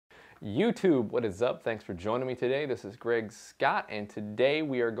YouTube, what is up? Thanks for joining me today. This is Greg Scott, and today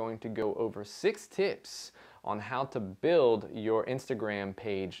we are going to go over 6 tips on how to build your Instagram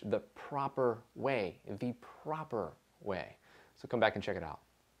page the proper way, So come back and check it out.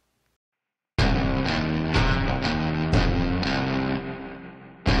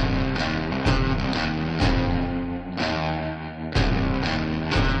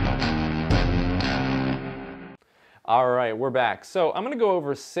 All right, we're back. So I'm gonna go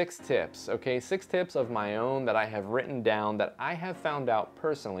over 6 tips, okay? 6 tips of my own that I have written down that I have found out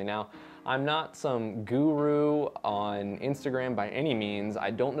personally. Now, I'm not some guru on Instagram by any means.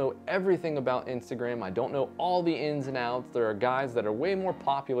 I don't know everything about Instagram. I don't know all the ins and outs. There are guys that are way more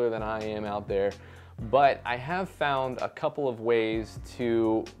popular than I am out there. But I have found a couple of ways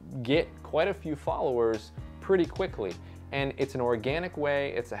to get quite a few followers pretty quickly. And it's an organic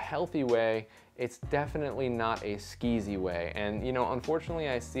way, it's a healthy way, it's definitely not a skeezy way. And you know, unfortunately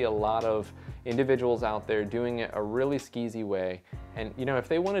I see a lot of individuals out there doing it a really skeezy way. And you know, if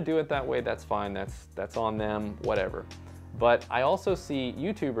they want to do it that way, that's fine, that's on them, whatever. But I also see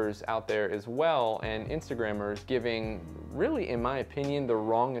YouTubers out there as well and Instagrammers giving really, in my opinion, the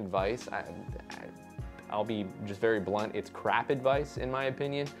wrong advice. I'll be just very blunt, it's crap advice in my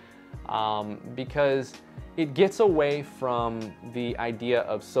opinion, because it gets away from the idea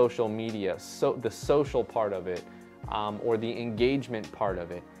of social media, so the social part of it, or the engagement part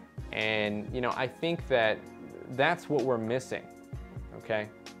of it. And you know, I think that that's what we're missing, okay?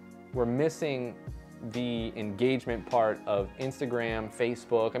 We're missing the engagement part of Instagram,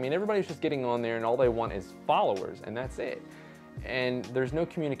 Facebook. I mean, everybody's just getting on there and all they want is followers, and that's it. And there's no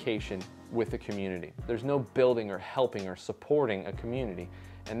communication with the community. There's no building or helping or supporting a community.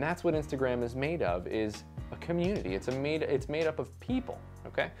 And that's what Instagram is made of, is a community. It's made up of people,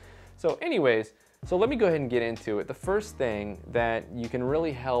 okay? So anyways, so let me go ahead and get into it. The first thing that you can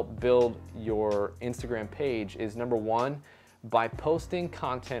really help build your Instagram page is, number 1, by posting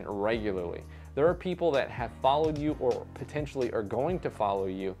content regularly. There are people that have followed you or potentially are going to follow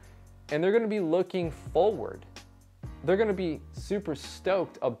you, and they're gonna be looking forward. They're gonna be super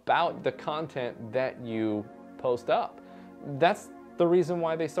stoked about the content that you post up. That's the reason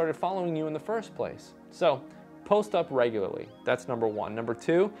why they started following you in the first place. So post up regularly. That's number 1. Number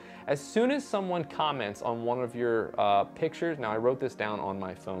 2, as soon as someone comments on one of your pictures, now I wrote this down on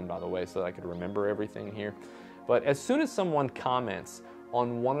my phone, by the way, so that I could remember everything here. But as soon as someone comments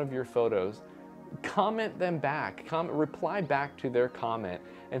on one of your photos, comment them back, reply back to their comment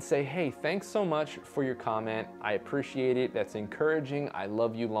and say, hey, thanks so much for your comment. I appreciate it. That's encouraging. I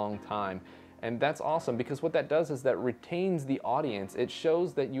love you long time. And that's awesome, because what that does is that retains the audience. It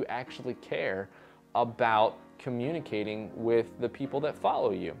shows that you actually care about communicating with the people that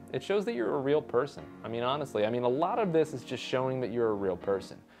follow you. It shows that you're a real person. I mean, honestly, a lot of this is just showing that you're a real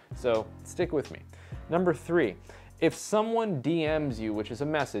person. So stick with me. Number 3, if someone DMs you, which is a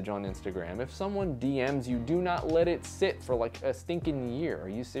message on Instagram, if someone DMs you, do not let it sit for like a stinking year. Are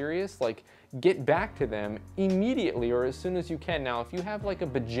you serious? Like, get back to them immediately or as soon as you can. Now, if you have like a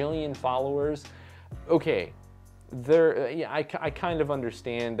bajillion followers, okay, I kind of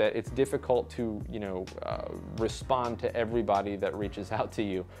understand that it's difficult to, you know, respond to everybody that reaches out to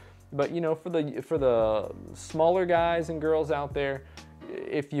you. But you know, for the smaller guys and girls out there,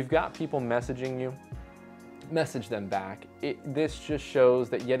 if you've got people messaging you, message them back. This just shows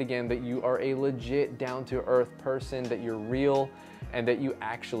that, yet again, that you are a legit down-to-earth person, that you're real, and that you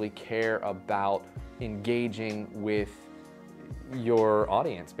actually care about engaging with your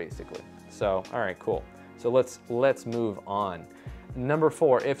audience, basically. So, all right, cool. So let's move on. Number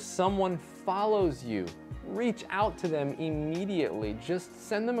 4, if someone follows you, reach out to them immediately. Just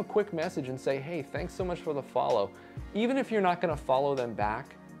send them a quick message and say, hey, thanks so much for the follow. Even if you're not gonna follow them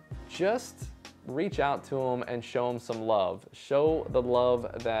back, just reach out to them and show them some love. Show the love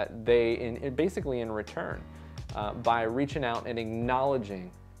that basically in return, by reaching out and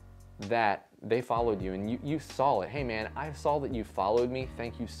acknowledging that they followed you and you saw it. Hey man, I saw that you followed me.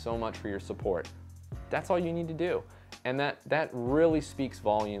 Thank you so much for your support. That's all you need to do. And that really speaks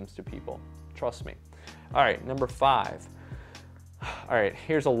volumes to people. Trust me. All right, number 5. All right,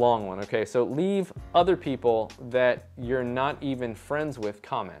 here's a long one, okay? So leave other people that you're not even friends with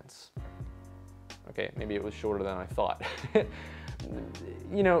comments. Okay, maybe it was shorter than I thought.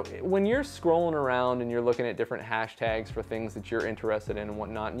 You know, when you're scrolling around and you're looking at different hashtags for things that you're interested in and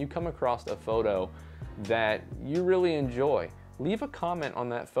whatnot, and you come across a photo that you really enjoy, leave a comment on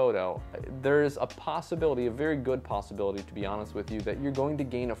that photo. There's a possibility, a very good possibility to be honest with you, that you're going to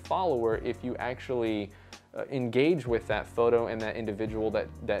gain a follower if you actually engage with that photo and that individual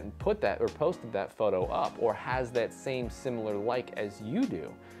that put that or posted that photo up or has that same similar like as you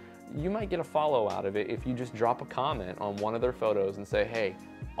do. you might get a follow out of it if you just drop a comment on one of their photos and say, hey,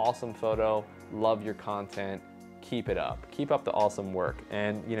 awesome photo, love your content, keep it up. Keep up the awesome work.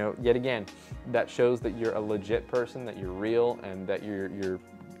 And you know, yet again, that shows that you're a legit person, that you're real, and that you're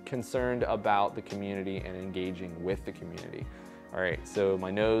concerned about the community and engaging with the community. All right, so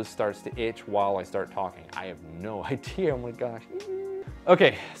my nose starts to itch while I start talking. I have no idea, oh my gosh.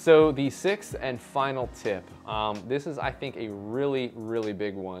 Okay, so the sixth and final tip. This is, I think, a really, really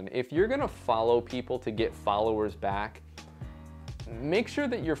big one. If you're gonna follow people to get followers back, make sure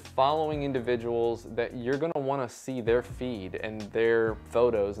that you're following individuals that you're gonna wanna see their feed and their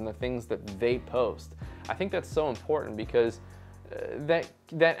photos and the things that they post. I think that's so important because that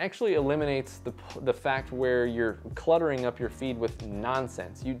actually eliminates the fact where you're cluttering up your feed with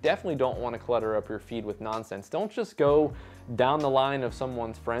nonsense. You definitely don't want to clutter up your feed with nonsense. Don't just go down the line of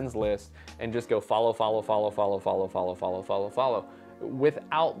someone's friends list and just go follow, follow, follow, follow, follow, follow, follow, follow, follow,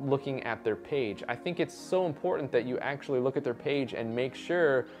 without looking at their page. I think it's so important that you actually look at their page and make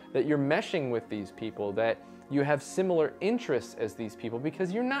sure that you're meshing with these people, that you have similar interests as these people,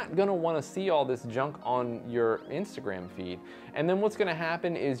 because you're not gonna wanna see all this junk on your Instagram feed. And then what's gonna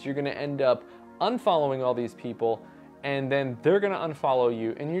happen is you're gonna end up unfollowing all these people, and then they're gonna unfollow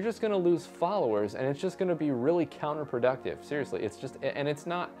you, and you're just gonna lose followers, and it's just gonna be really counterproductive. Seriously, it's just, and it's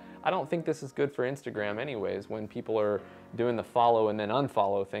not, I don't think this is good for Instagram anyways, when people are doing the follow and then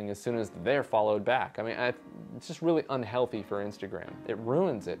unfollow thing as soon as they're followed back. I mean, it's just really unhealthy for Instagram. It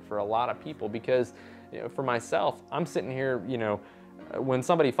ruins it for a lot of people because, you know, for myself, I'm sitting here, you know, when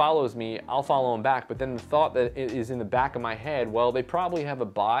somebody follows me, I'll follow them back, but then the thought that is in the back of my head, well, they probably have a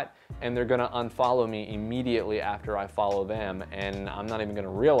bot and they're gonna unfollow me immediately after I follow them, and I'm not even gonna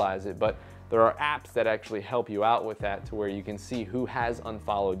realize it, but there are apps that actually help you out with that to where you can see who has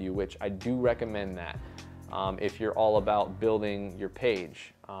unfollowed you, which I do recommend that if you're all about building your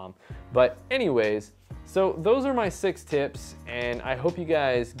page. But anyways, so those are my 6 tips, and I hope you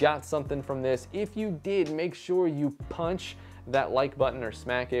guys got something from this. If you did, make sure you punch that like button or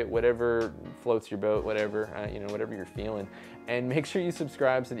smack it, whatever floats your boat, whatever, you know, whatever you're feeling. And make sure you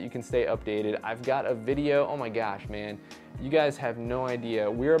subscribe so that you can stay updated. I've got a video, oh my gosh, man. You guys have no idea.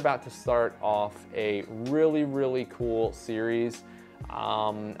 We're about to start off a really, really cool series.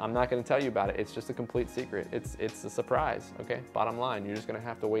 I'm not gonna tell you about it. It's just a complete secret. It's a surprise, okay? Bottom line, you're just gonna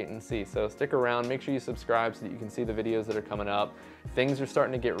have to wait and see. So stick around, make sure you subscribe so that you can see the videos that are coming up. Things are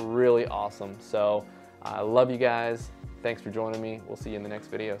starting to get really awesome. So I love you guys. Thanks for joining me. We'll see you in the next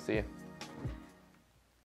video. See ya.